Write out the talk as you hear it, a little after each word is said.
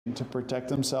to protect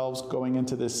themselves going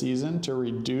into this season to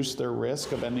reduce their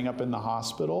risk of ending up in the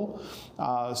hospital.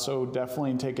 So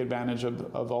definitely take advantage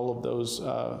of all of those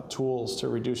tools to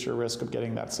reduce your risk of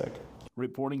getting that sick.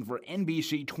 Reporting for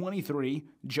NBC 23,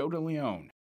 Joe DeLeon.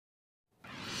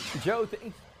 Joe,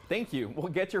 thank you.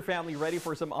 We'll get your family ready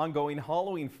for some ongoing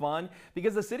Halloween fun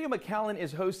because the city of Mcallen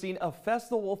is hosting a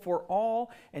festival for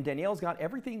all, and Danielle's got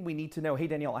everything we need to know. Hey,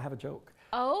 Danielle, I have a joke.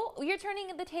 Oh, you're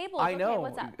turning the table. I know. Okay,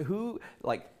 what's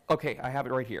up? Okay, I have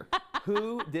it right here.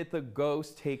 Who did the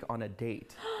ghost take on a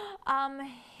date?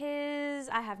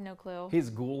 I have no clue. His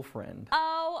ghoul friend.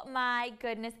 Oh my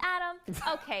goodness, Adam.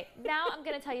 Okay, now I'm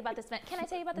gonna tell you about this event. Can I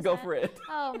tell you about this Go event? for it.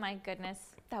 Oh my goodness,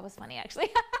 that was funny actually.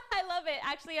 I love it.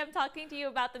 Actually, I'm talking to you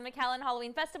about the Mcallen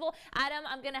Halloween Festival. Adam,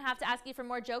 I'm gonna have to ask you for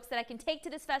more jokes that I can take to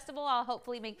this festival. I'll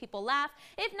hopefully make people laugh.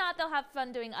 If not, they'll have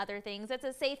fun doing other things. It's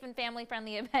a safe and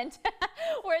family-friendly event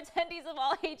where attendees of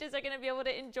all ages are gonna be able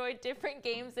to enjoy different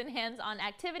games and hands-on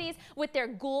activities with their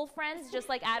ghoul friends, just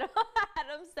like Adam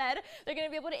said. They're going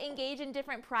to be able to engage in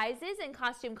different prizes and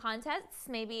costume contests.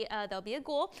 Maybe there'll be a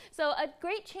ghoul. So a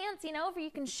great chance, you know, where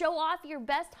you can show off your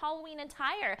best Halloween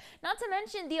attire. Not to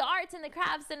mention the arts and the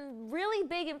crafts and really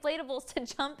big inflatables to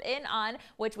jump in on,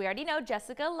 which we already know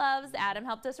Jessica loves. Adam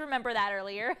helped us remember that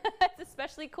earlier. It's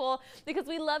especially cool because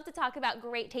we love to talk about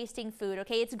great tasting food,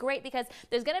 okay? It's great because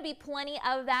there's going to be plenty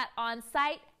of that on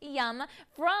site. Yum.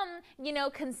 From, you know,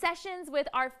 concessions with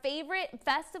our favorite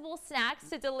festival snacks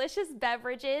to delicious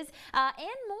beverages and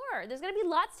more. There's going to be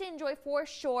lots to enjoy for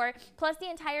sure. Plus, the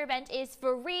entire event is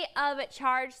free of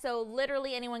charge, so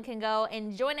literally anyone can go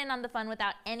and join in on the fun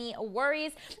without any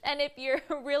worries. And if you're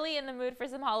really in the mood for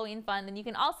some Halloween fun, then you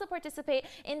can also participate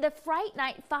in the Fright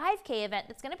Night 5K event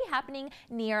that's going to be happening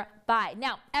nearby.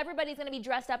 Now, everybody's going to be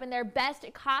dressed up in their best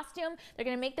costume. They're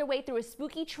going to make their way through a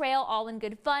spooky trail, all in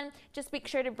good fun. Just make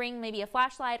sure to bring maybe a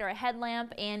flashlight or a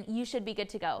headlamp, and you should be good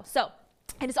to go. So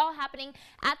it is all happening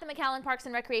at the Mcallen Parks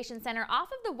and Recreation Center off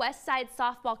of the West Side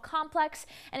Softball Complex.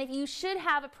 And if you should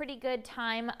have a pretty good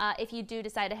time if you do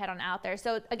decide to head on out there.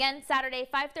 So again, Saturday,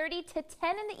 5:30 to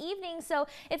 10 in the evening. So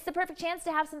it's the perfect chance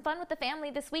to have some fun with the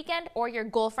family this weekend or your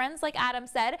girlfriends, like Adam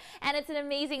said. And it's an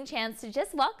amazing chance to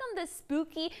just welcome the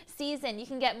spooky season. You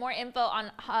can get more info on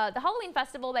the Halloween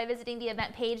Festival by visiting the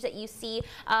event page that you see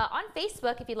on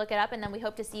Facebook if you look it up. And then we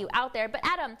hope to see you out there. But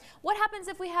Adam, what happens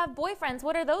if we have boyfriends?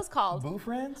 What are those called? Boo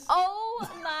friends? Oh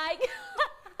my God.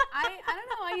 I don't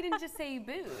know why you didn't just say you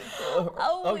booed.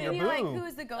 Oh, your boo. Like, who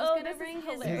is the ghost going to bring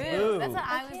his boo? That's what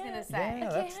I was going to say. Yeah,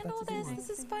 I can't handle this.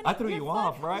 This is funny. I threw you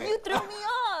off, right? You threw me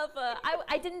off.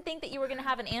 I didn't think that you were going to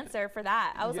have an answer for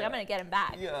that. I was like, I'm going to get him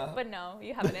back. Yeah. But no,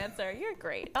 you have an answer. You're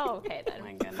great. Oh, okay then. Oh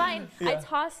my goodness. Fine. Yeah. I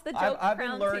tossed the joke I've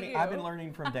crown been learning. to you. I've been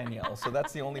learning from Danielle, so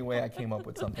that's the only way I came up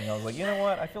with something. I was like, you know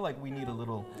what? I feel like we need a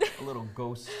little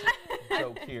ghost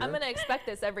joke here. I'm going to expect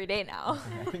this every day now.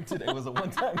 I think today was a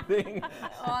one-time thing.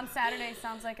 Well, on Saturday,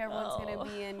 sounds like everyone's going to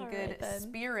be in good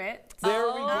spirit. There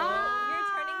we go. You're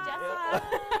turning Jessica.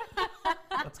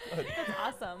 That's good. That's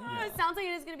awesome. Yeah. It sounds like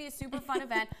it is going to be a super fun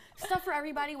event. Stuff for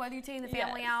everybody, whether you're taking the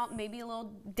family out, maybe a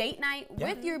little date night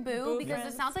with your boo, because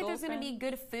it sounds like there's going to be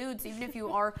good food. So even if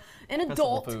you are an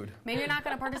adult, maybe you're not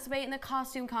going to participate in the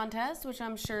costume contest, which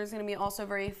I'm sure is going to be also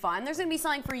very fun. There's going to be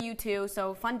something for you too.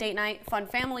 So fun date night, fun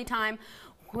family time,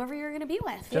 whoever you're going to be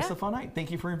with. Just a fun night. Thank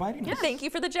you for inviting us. Thank you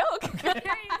for the joke.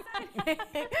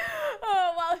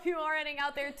 Well, if you are heading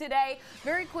out there today,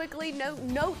 very quickly,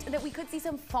 note that we could see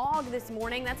some fog this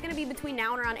morning. That's going to be between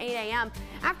now and around 8 a.m.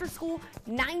 After school,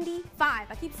 95.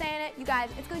 I keep saying it, you guys,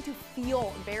 it's going to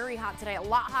feel very hot today, a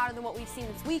lot hotter than what we've seen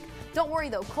this week. Don't worry,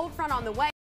 though, cold front on the way.